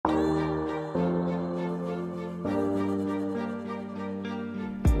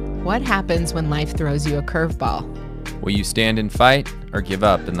What happens when life throws you a curveball? Will you stand and fight or give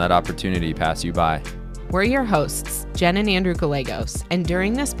up and let opportunity pass you by? We're your hosts, Jen and Andrew Gallegos, and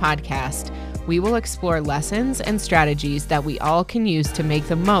during this podcast, we will explore lessons and strategies that we all can use to make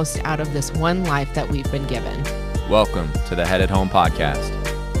the most out of this one life that we've been given. Welcome to the Headed Home Podcast.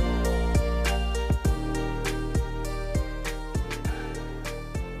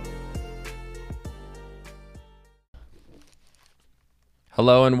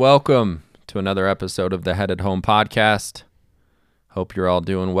 Hello and welcome to another episode of the Headed Home Podcast. Hope you're all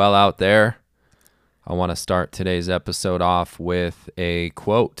doing well out there. I want to start today's episode off with a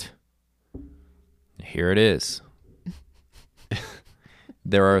quote. Here it is.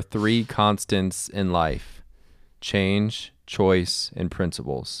 There are three constants in life: change, choice, and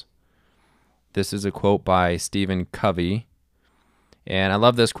principles. This is a quote by Stephen Covey. And I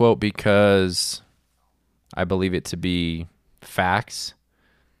love this quote because I believe it to be facts.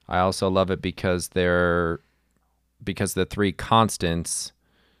 I also love it because the three constants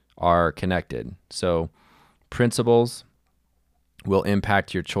are connected. So principles will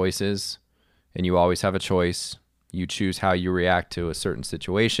impact your choices, and you always have a choice. You choose how you react to a certain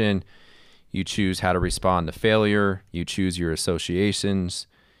situation. You choose how to respond to failure. You choose your associations.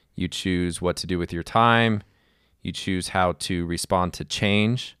 You choose what to do with your time. You choose how to respond to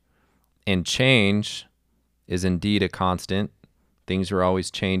change. And change is indeed a constant. Things are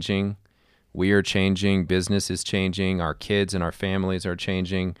always changing. We are changing. Business is changing. Our kids and our families are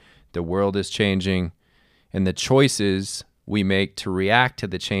changing. The world is changing. And the choices we make to react to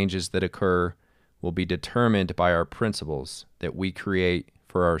the changes that occur will be determined by our principles that we create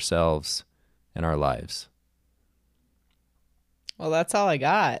for ourselves and our lives. Well, that's all I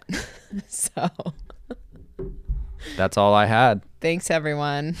got. So that's all I had. Thanks,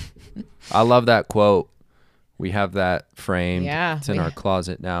 everyone. I love that quote. We have that framed. Yeah, it's in our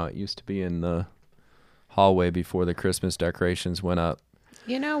closet now. It used to be in the hallway before the Christmas decorations went up.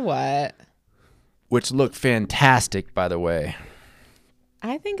 You know what? Which looked fantastic, by the way.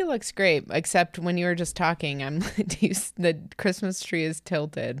 I think it looks great, except when you were just talking, the Christmas tree is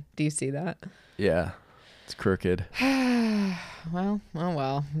tilted. Do you see that? Yeah, it's crooked. Well.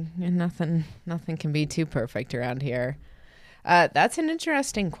 Nothing can be too perfect around here. That's an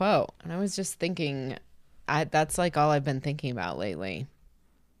interesting quote. And I was just thinking, that's like all I've been thinking about lately.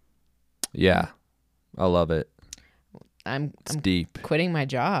 Yeah, I love it. I'm deep. Quitting my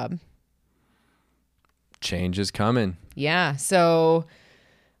job. Change is coming. Yeah. So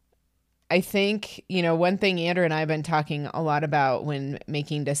I think, one thing Andrew and I have been talking a lot about when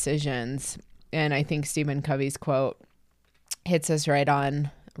making decisions, and I think Stephen Covey's quote hits us right on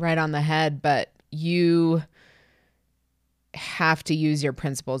the head, but you have to use your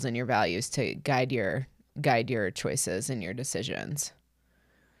principles and your values to guide your choices and your decisions.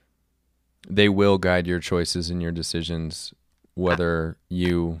 They will guide your choices and your decisions, whether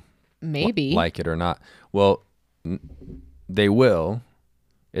you maybe like it or not. Well, they will.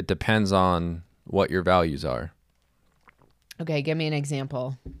 It depends on what your values are. Okay, give me an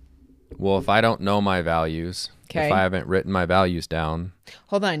example. Well, if I don't know my values, okay, if I haven't written my values down.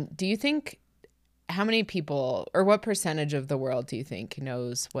 Hold on. Do you think how many people or what percentage of the world do you think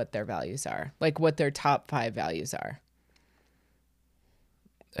knows what their values are? Like what their top 5 values are?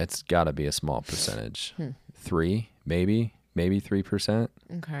 It's got to be a small percentage. 3, maybe 3%.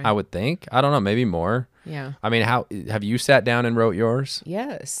 Okay. I would think. I don't know, maybe more. Yeah. I mean, how have you sat down and wrote yours?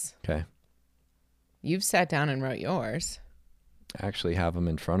 Yes. Okay. You've sat down and wrote yours. I actually have them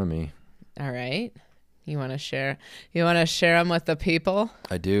in front of me. All right. You want to share them with the people?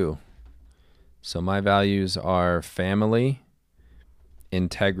 I do. So my values are family,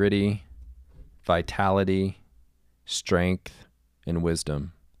 integrity, vitality, strength, and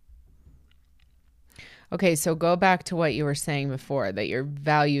wisdom. Okay, so go back to what you were saying before, that your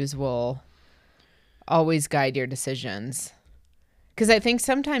values will always guide your decisions. Because I think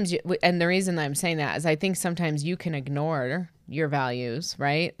sometimes, and the reason that I'm saying that is I think sometimes you can ignore your values,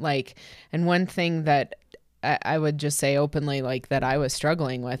 right? Like, and one thing that I would just say openly, like that I was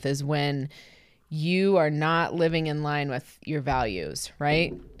struggling with is when you are not living in line with your values,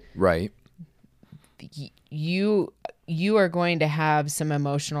 right? Right. You are going to have some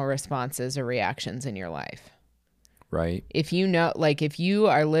emotional responses or reactions in your life. Right. If you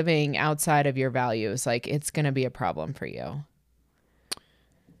are living outside of your values, like it's going to be a problem for you.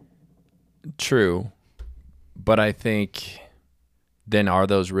 True. But I think then are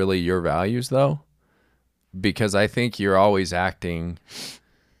those really your values though? Because I think you're always acting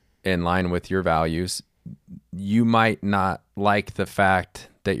in line with your values. You might not like the fact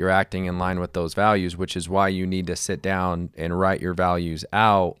that you're acting in line with those values, which is why you need to sit down and write your values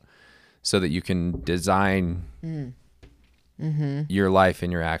out so that you can design your life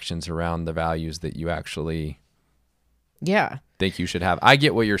and your actions around the values that you actually think you should have. I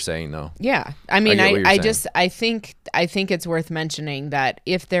get what you're saying, though. Yeah. I mean, I think it's worth mentioning that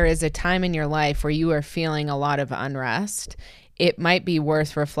if there is a time in your life where you are feeling a lot of unrest, it might be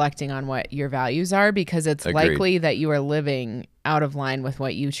worth reflecting on what your values are, because it's likely that you are living out of line with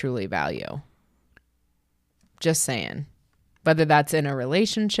what you truly value. Just saying. Whether that's in a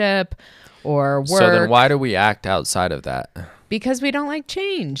relationship or work. So then why do we act outside of that? Because we don't like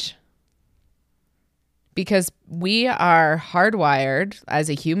change. Because we are hardwired as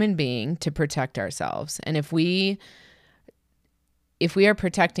a human being to protect ourselves. And if we are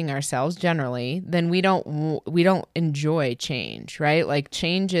protecting ourselves generally, then we don't enjoy change, right? Like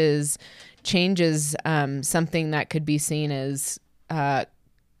change is something that could be seen as,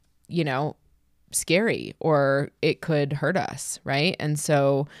 scary, or it could hurt us, right? And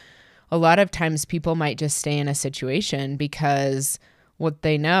so a lot of times people might just stay in a situation because what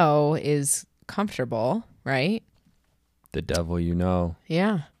they know is comfortable, right? The devil you know.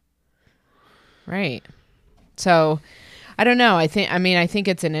 Yeah. Right. So I don't know. I think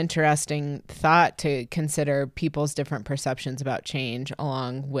it's an interesting thought to consider people's different perceptions about change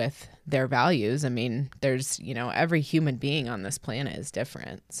along with their values. I mean, there's, every human being on this planet is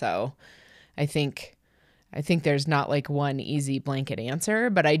different. So I think there's not like one easy blanket answer,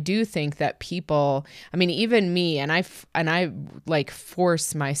 but I do think that people, I mean, even me, and I like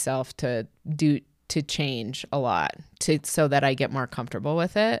force myself to change a lot so that I get more comfortable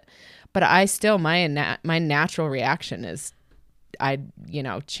with it. But I still, my natural reaction is,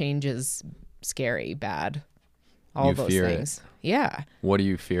 change is scary, bad, all you those fear things. It. Yeah. What do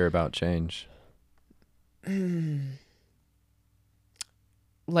you fear about change?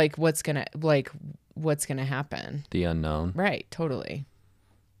 Like what's gonna happen? The unknown. Right. Totally.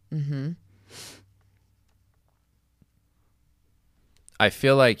 Mm-hmm. I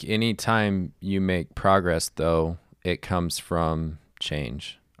feel like anytime you make progress, though, it comes from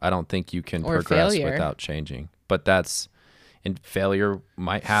change. I don't think you can progress without changing. But failure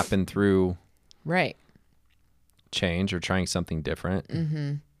might happen through change or trying something different.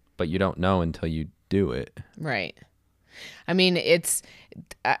 Mm-hmm. But you don't know until you do it. Right. I mean,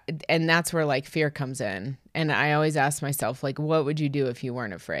 and that's where like fear comes in. And I always ask myself, like, what would you do if you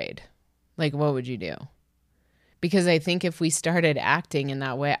weren't afraid? Like, what would you do? Because I think if we started acting in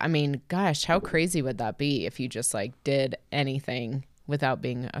that way, I mean, gosh, how crazy would that be if you just like did anything without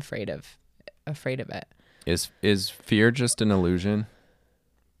being afraid of it? Is fear just an illusion?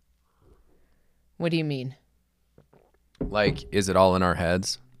 What do you mean? Like, is it all in our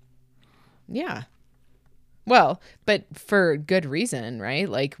heads? Yeah. Well, but for good reason, right?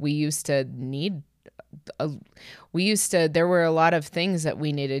 Like there were a lot of things that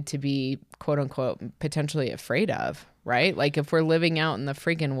we needed to be, quote unquote, potentially afraid of, right? Like if we're living out in the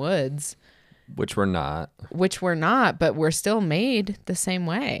freaking woods. Which we're not, but we're still made the same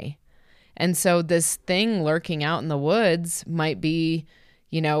way. And so this thing lurking out in the woods might be,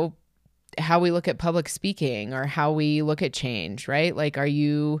 how we look at public speaking or how we look at change, right? Like, are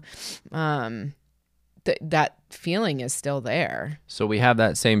you, that feeling is still there. So we have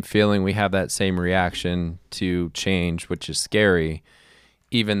that same feeling, we have that same reaction to change, which is scary,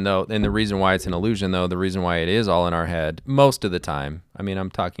 even though, and the reason why it's an illusion, though, the reason why it is all in our head most of the time. I mean, I'm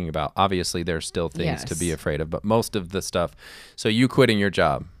talking about, obviously there's still things to be afraid of, but most of the stuff. So you quitting your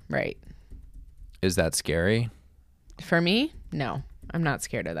job. Right. Is that scary? For me? No, I'm not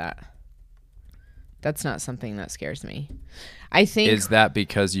scared of that. That's not something that scares me. I think. Is that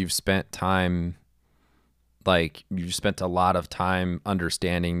because you've spent time, like you've spent a lot of time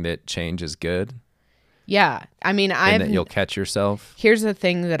understanding that change is good? Yeah. I mean, and that you'll catch yourself? Here's the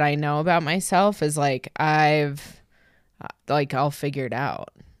thing that I know about myself is like, I'll figure it out.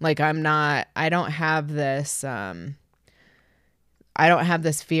 Like I don't have this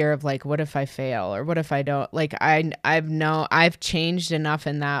fear of like, what if I fail or what if I don't, like, I've changed enough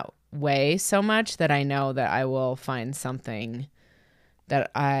in that way so much that I know that I will find something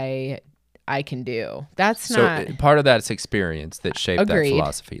that I can do. So part of that's experience that shaped that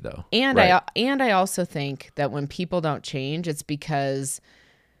philosophy, though. And right. I also think that when people don't change, it's because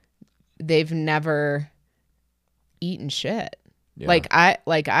they've never eaten shit. Yeah.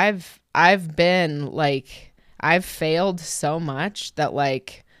 I've been like, I've failed so much that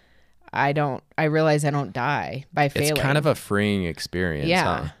like I realize I don't die by failing. It's kind of a freeing experience.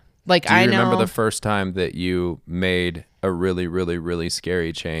 Yeah. Huh? Like, do you remember the first time that you made a really, really, really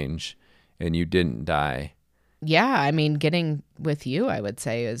scary change and you didn't die? Yeah. I mean, getting with you, I would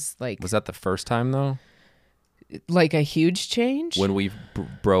say, is like. Was that the first time, though? Like a huge change? When we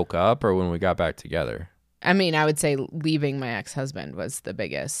broke up or when we got back together? I mean, I would say leaving my ex-husband was the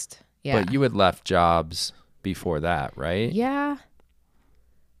biggest. Yeah. But you had left jobs before that, right? Yeah.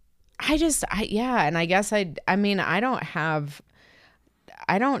 Yeah. And I guess I mean, I don't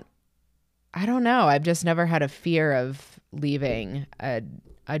know. I've just never had a fear of leaving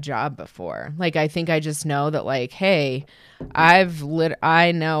a job before. Like, I think I just know that, like, hey, I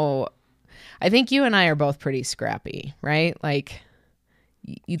think you and I are both pretty scrappy, right? Like,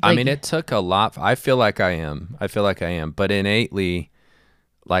 I mean, it took a lot. I feel like I am. But innately,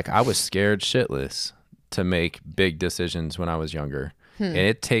 like, I was scared shitless to make big decisions when I was younger.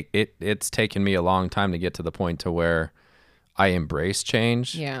 And it's taken me a long time to get to the point to where I embrace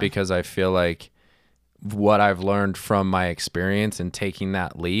change, because I feel like what I've learned from my experience and taking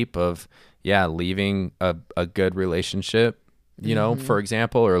that leap of, leaving a good relationship, you know, for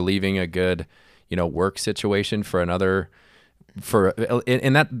example, or leaving a good, work situation for another,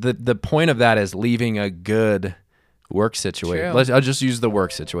 and that the point of that is leaving a good work situation. I'll just use the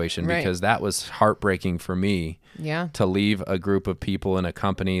work situation because that was heartbreaking for me. Yeah. To leave a group of people in a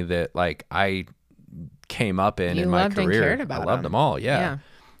company that, like, I came up in my career. I loved them all. Yeah.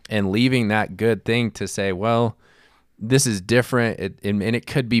 And leaving that good thing to say, well, this is different, and it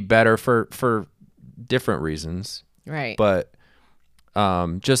could be better for different reasons. Right. But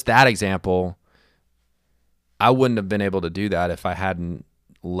just that example, I wouldn't have been able to do that if I hadn't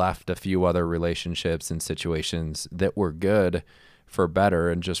left a few other relationships and situations that were good for better,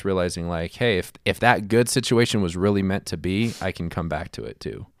 and just realizing, like, hey, if that good situation was really meant to be, I can come back to it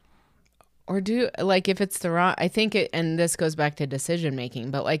too. Or if it's the wrong, I think and this goes back to decision making,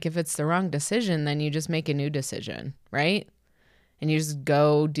 but like, if it's the wrong decision, then you just make a new decision, right? And you just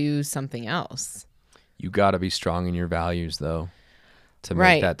go do something else. You got to be strong in your values, though, to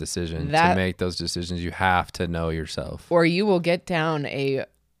make that decision. To make those decisions, you have to know yourself. Or you will get down a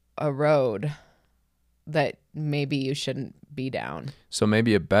road that maybe you shouldn't be down. So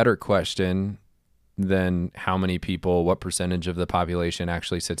maybe a better question than what percentage of the population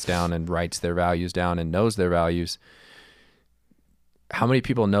actually sits down and writes their values down and knows their values. How many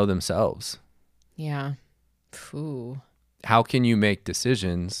people know themselves? Yeah. Ooh. How can you make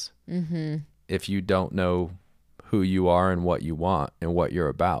decisions if you don't know who you are and what you want and what you're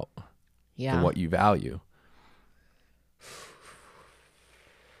about and what you value?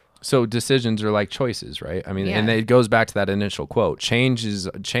 So decisions are like choices, right? I mean, and it goes back to that initial quote.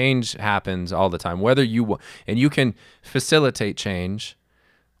 Change happens all the time, whether and you can facilitate change,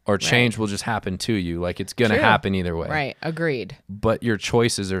 or change will just happen to you. Like, it's going to happen either way. Right. Agreed. But your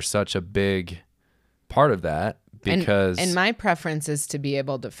choices are such a big part of that, because and my preference is to be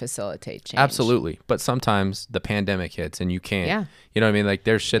able to facilitate change. Absolutely. But sometimes the pandemic hits and you can't. Yeah. You know what I mean? Like,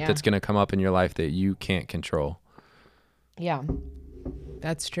 there's shit that's going to come up in your life that you can't control. Yeah.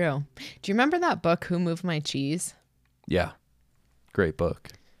 That's true. Do you remember that book, Who Moved My Cheese? Yeah. Great book.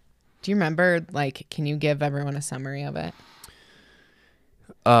 Do you remember, like, can you give everyone a summary of it?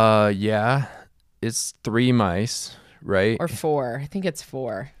 Yeah. It's 3 mice, right? Or 4. I think it's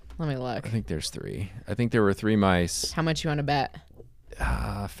 4. Let me look. I think there's 3. I think there were 3 mice. How much you want to bet?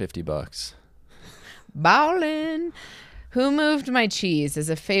 $50. Ballin'. Who Moved My Cheese is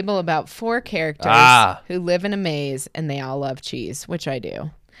a fable about 4 characters who live in a maze, and they all love cheese, which I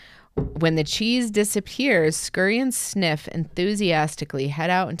do. When the cheese disappears, Scurry and Sniff enthusiastically head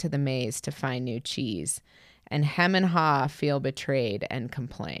out into the maze to find new cheese, and Hem and Haw feel betrayed and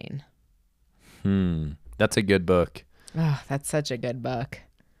complain. That's a good book. Oh, that's such a good book.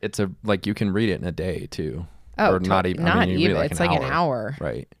 It's like, you can read it in a day too. Oh, or not even. It's like an hour.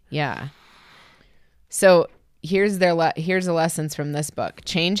 Right. Yeah. So here's the lessons from this book.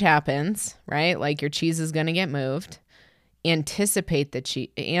 Change happens, right? Like, your cheese is going to get moved. Anticipate the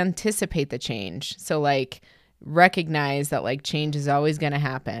change. So, like, recognize that, like, change is always going to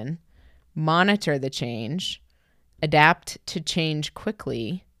happen. Monitor the change. Adapt to change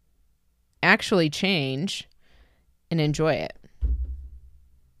quickly. Actually change, and enjoy it.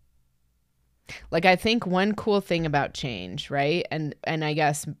 Like, I think one cool thing about change, right? And I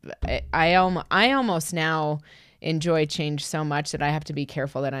guess I almost now enjoy change so much that I have to be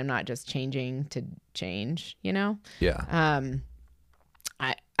careful that I'm not just changing to change, you know? Yeah.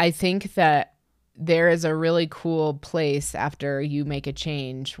 I think that there is a really cool place after you make a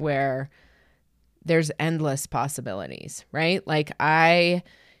change where there's endless possibilities, right? Like, I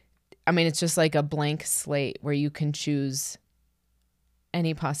mean, it's just like a blank slate where you can choose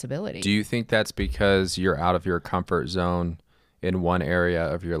any possibility. Do you think that's because you're out of your comfort zone in one area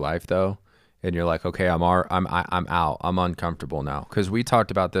of your life, though, and you're like, okay, I'm out, I'm uncomfortable now? Because we talked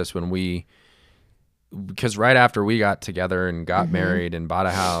about this when we because right after we got together and got married and bought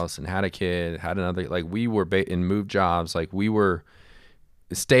a house and had a kid, had another, like we were and moved jobs, like we were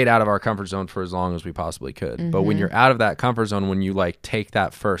stayed out of our comfort zone for as long as we possibly could. But when you're out of that comfort zone, when you like take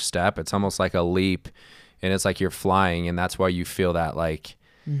that first step, it's almost like a leap, and it's like you're flying, and that's why you feel that like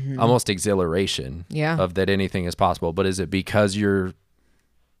almost exhilaration of that anything is possible. But is it because you're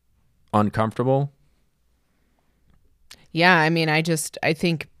uncomfortable? Yeah, I mean, I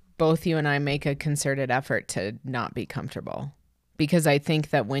think both you and I make a concerted effort to not be comfortable, because I think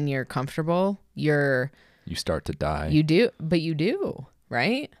that when you're comfortable, you start to die. You do,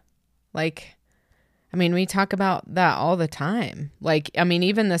 right? Like, I mean, we talk about that all the time. Like, I mean,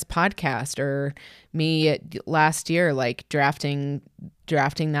 even this podcast, or me last year, like drafting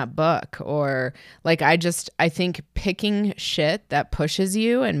that book, or like, I think picking shit that pushes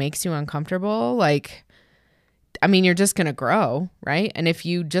you and makes you uncomfortable, like, I mean, you're just going to grow, right? And if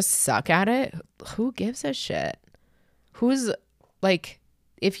you just suck at it, who gives a shit? Who's like,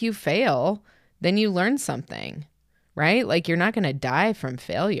 if you fail, then you learn something, right? Like, you're not going to die from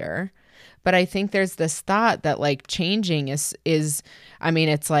failure. But I think there's this thought that like changing is, I mean,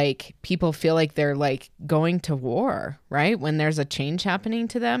 it's like people feel like they're like going to war, right? When there's a change happening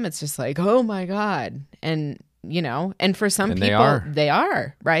to them, it's just like, oh my God. And, you know, and for some people, they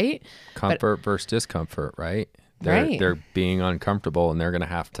are, right? Comfort versus discomfort, right? They're being uncomfortable, and they're going to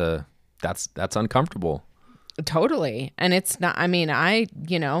have to, that's uncomfortable. Totally. And it's not, I mean,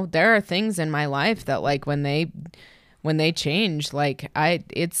 you know, there are things in my life that like when they change, like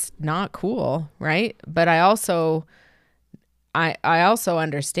it's not cool. Right. But I also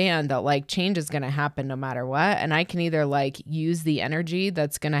understand that like change is going to happen no matter what. And I can either like use the energy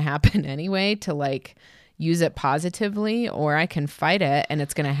that's going to happen anyway to like use it positively, or I can fight it and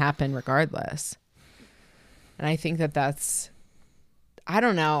it's going to happen regardless. And I think that's, I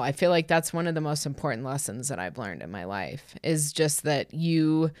don't know, I feel like that's one of the most important lessons that I've learned in my life, is just that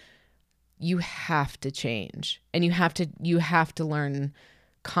you have to change, and you have to learn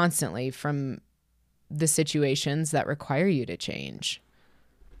constantly from the situations that require you to change.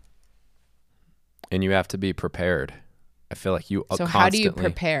 And you have to be prepared. I feel like you So how do you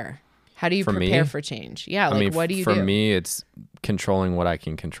prepare? How do you prepare for change? Yeah, like, I mean, what do you do? For me, it's controlling what I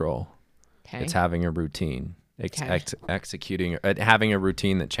can control. Okay. It's having a routine. Executing, having a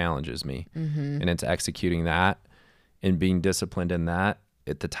routine that challenges me, and it's executing that and being disciplined in that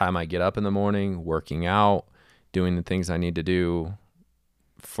at the time I get up in the morning, working out, doing the things I need to do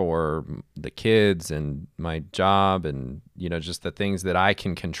for the kids and my job, and, you know, just the things that I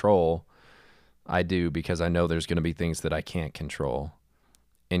can control, I do, because I know there's going to be things that I can't control.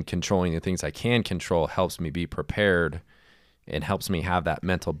 And controlling the things I can control helps me be prepared, and helps me have that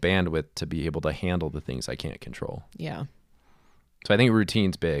mental bandwidth to be able to handle the things I can't control. Yeah. So I think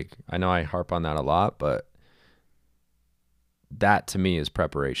routine's big. I know I harp on that a lot, but that to me is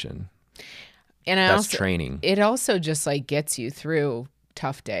preparation. And that's training. It also just like gets you through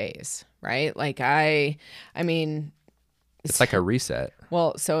tough days, right? Like I mean, it's like a reset.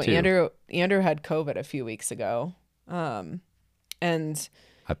 Well, so too. Andrew had COVID a few weeks ago. And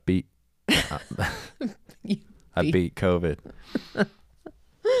I beat COVID.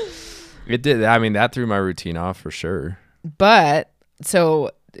 It did. I mean, that threw my routine off for sure. But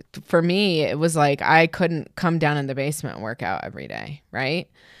so for me, it was like I couldn't come down in the basement and work out every day, right?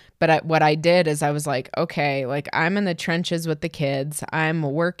 But what I did is I was like, okay, like I'm in the trenches with the kids. I'm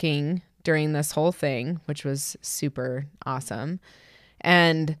working during this whole thing, which was super awesome.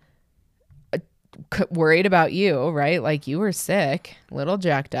 And worried about you, right? Like you were sick, a little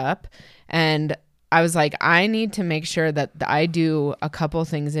jacked up. And I was like, I need to make sure that I do a couple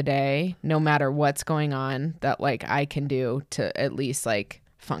things a day, no matter what's going on, that like I can do to at least like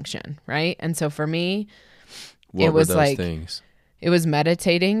function, right? And so for me, it was like things? It was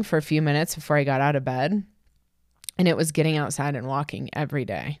meditating for a few minutes before I got out of bed, and it was getting outside and walking every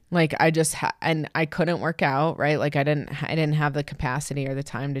day. Like I just and I couldn't work out, right? Like I didn't have the capacity or the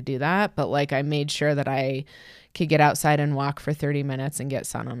time to do that, but like I made sure that I could get outside and walk for 30 minutes and get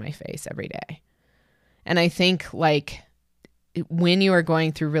sun on my face every day. And I think like when you are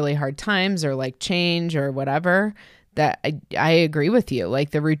going through really hard times or like change or whatever, that I agree with you.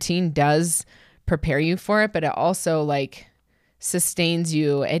 Like the routine does prepare you for it, but it also like sustains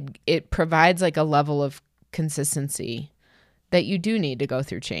you. It provides like a level of consistency that you do need to go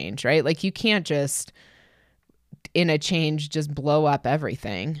through change, right? Like you can't just in a change just blow up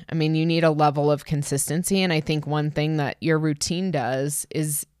everything. I mean, you need a level of consistency. And I think one thing that your routine does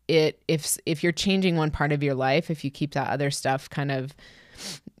is if you're changing one part of your life, if you keep that other stuff kind of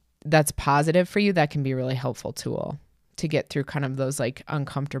that's positive for you, that can be a really helpful tool. to get through kind of those like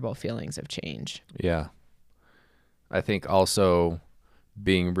uncomfortable feelings of change. Yeah. I think also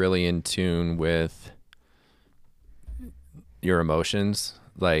being really in tune with your emotions,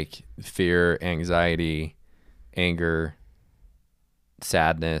 like fear, anxiety, anger,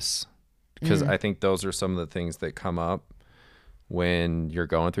 sadness, because I think those are some of the things that come up when you're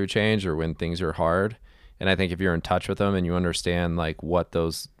going through change or when things are hard. And I think if you're in touch with them and you understand like what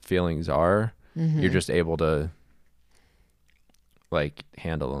those feelings are, you're just able to like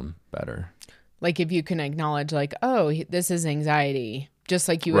handle them better. Like if you can acknowledge like, oh, this is anxiety, just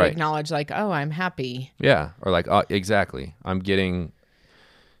like you would acknowledge like, oh, I'm happy. Yeah. Or like, exactly. Like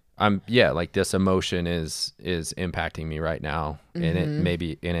this emotion is impacting me right now, and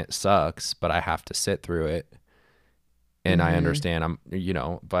it sucks, but I have to sit through it. And I understand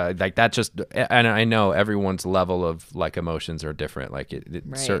but like that just, and I know everyone's level of like emotions are different. Like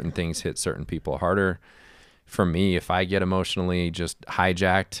certain things hit certain people harder. For me, if I get emotionally just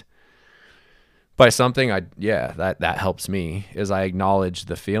hijacked by something, that helps me is I acknowledge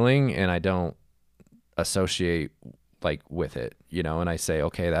the feeling and I don't associate like with it, and I say,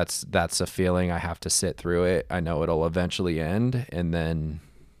 okay, that's a feeling. I have to sit through it. I know it'll eventually end. And then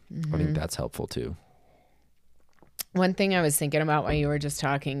I think that's helpful too. One thing I was thinking about while you were just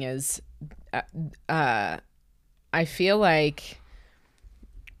talking is I feel like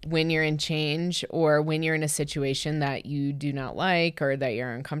when you're in change or when you're in a situation that you do not like or that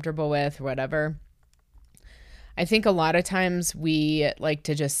you're uncomfortable with or whatever, I think a lot of times we like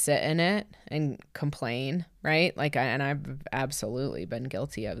to just sit in it and complain, right? Like, and I've absolutely been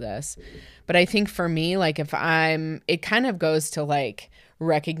guilty of this. But I think for me, like it kind of goes to like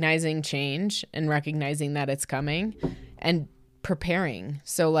recognizing change and recognizing that it's coming and preparing.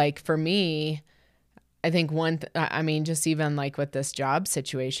 So like for me, I think just even like with this job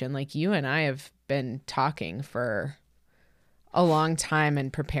situation, like you and I have been talking for a long time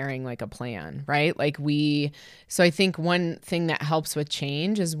and preparing like a plan, right? So I think one thing that helps with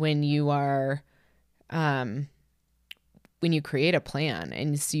change is when you are, when you create a plan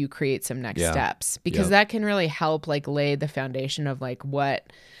and so you create some next steps, because that can really help like lay the foundation of like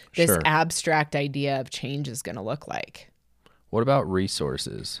what this abstract idea of change is going to look like. What about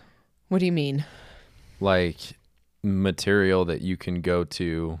resources? What do you mean? Like material that you can go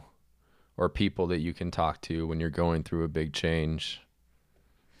to or people that you can talk to when you're going through a big change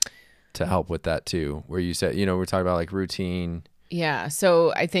to help with that too, where you said, we're talking about like routine. Yeah.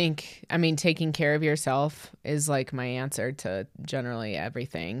 So I think, taking care of yourself is like my answer to generally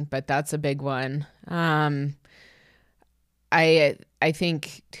everything, but that's a big one. I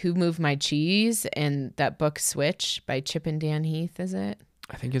think Who Moved My Cheese and that book Switch by Chip and Dan Heath, is it?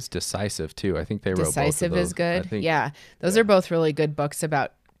 I think it's Decisive too. I think they wrote both of those. Decisive is good. Those are both really good books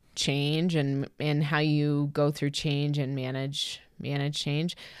about change and how you go through change and manage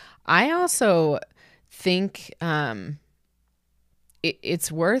change. I also think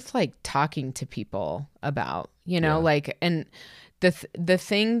it's worth like talking to people about, like, and the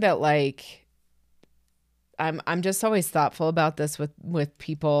thing that like I'm just always thoughtful about this with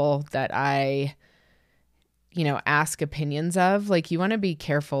people that I ask opinions of. Like you want to be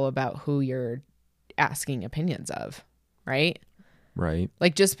careful about who you're asking opinions of, right? Right.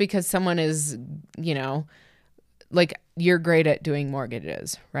 Like just because someone is, like you're great at doing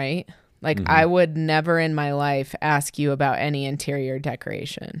mortgages, right? Like I would never in my life ask you about any interior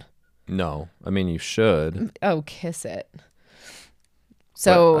decoration. No. You should. Oh, kiss it.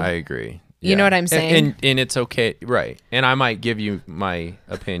 So but I agree. You know what I'm saying? And it's okay. Right. And I might give you my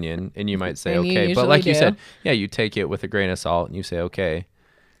opinion and you might say, and okay. But like you said, you take it with a grain of salt and you say, okay,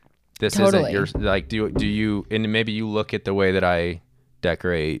 this isn't your, like, do you, and maybe you look at the way that I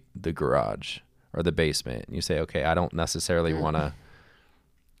decorate the garage or the basement and you say, okay, I don't necessarily want to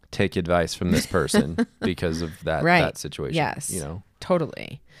take advice from this person because of that situation. Yes.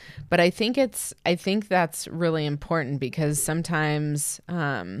 Totally. But I think that's really important because sometimes,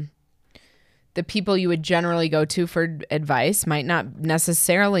 the people you would generally go to for advice might not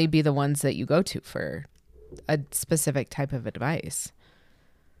necessarily be the ones that you go to for a specific type of advice.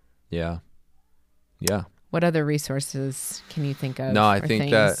 Yeah. Yeah. What other resources can you think of? No, I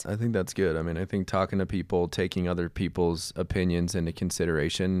think that's good. I think talking to people, taking other people's opinions into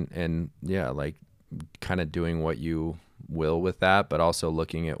consideration and like kind of doing what you will with that, but also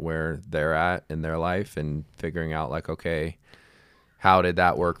looking at where they're at in their life and figuring out like, okay, how did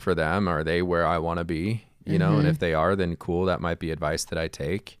that work for them? Are they where I want to be? And if they are, then cool. That might be advice that I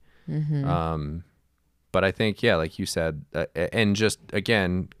take. But I think, like you said, and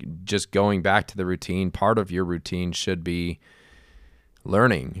just going back to the routine, part of your routine should be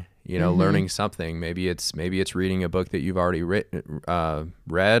learning learning something. Maybe it's reading a book that you've already read.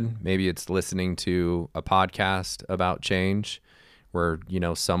 Maybe it's listening to a podcast about change where,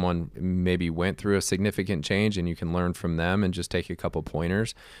 someone maybe went through a significant change and you can learn from them and just take a couple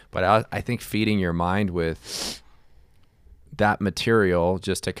pointers. But I think feeding your mind with that material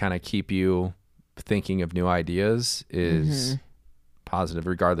just to kind of keep you thinking of new ideas is positive,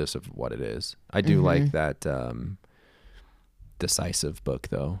 regardless of what it is. I do like that Decisive book,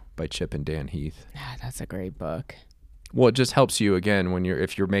 though, by Chip and Dan Heath. That's a great book. Well, it just helps you again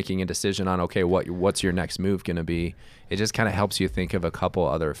if you're making a decision on, okay, what's your next move going to be. It just kind of helps you think of a couple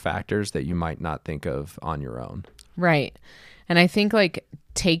other factors that you might not think of on your own. Right. And I think like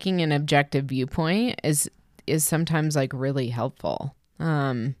taking an objective viewpoint is sometimes like really helpful.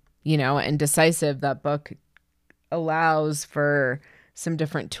 And Decisive, that book allows for some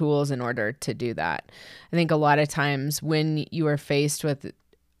different tools in order to do that. I think a lot of times when you are faced with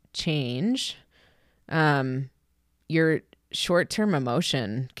change, your short-term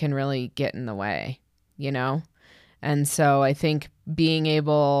emotion can really get in the way, And so I think being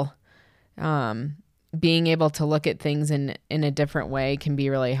able to look at things in a different way can be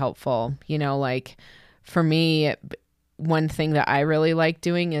really helpful. Like for me, one thing that I really like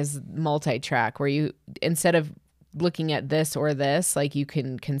doing is multi-track, where you, instead of looking at this or this, like you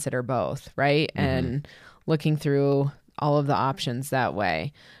can consider both, right? And looking through all of the options that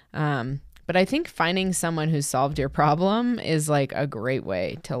way. But I think finding someone who solved your problem is like a great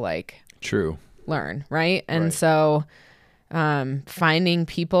way to like learn, right? And so finding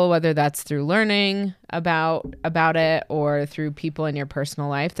people, whether that's through learning about it or through people in your personal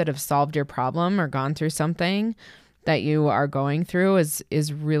life that have solved your problem or gone through something that you are going through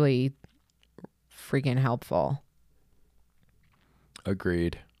is really freaking helpful.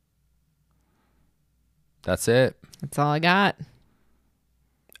 Agreed. That's it. That's all I got.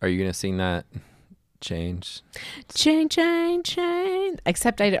 Are you going to sing that change? Change.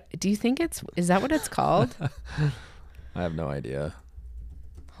 Except do you think is that what it's called? I have no idea.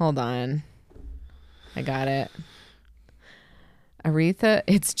 Hold on. I got it. Aretha,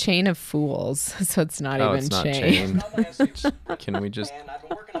 it's Chain of Fools, so it's not even it's not chain. Can we just...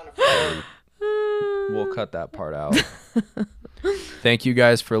 We'll cut that part out. Thank you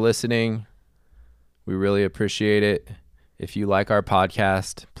guys for listening. We really appreciate it. If you like our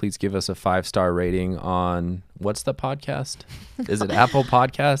podcast, please give us a 5-star rating on, what's the podcast? Is it Apple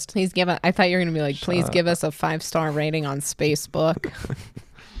Podcast? Please I thought you were going to be like, please give us a 5-star rating on Spacebook.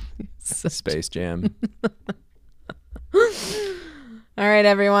 Space Jam. All right,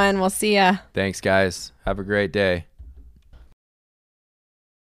 everyone. We'll see ya. Thanks, guys. Have a great day.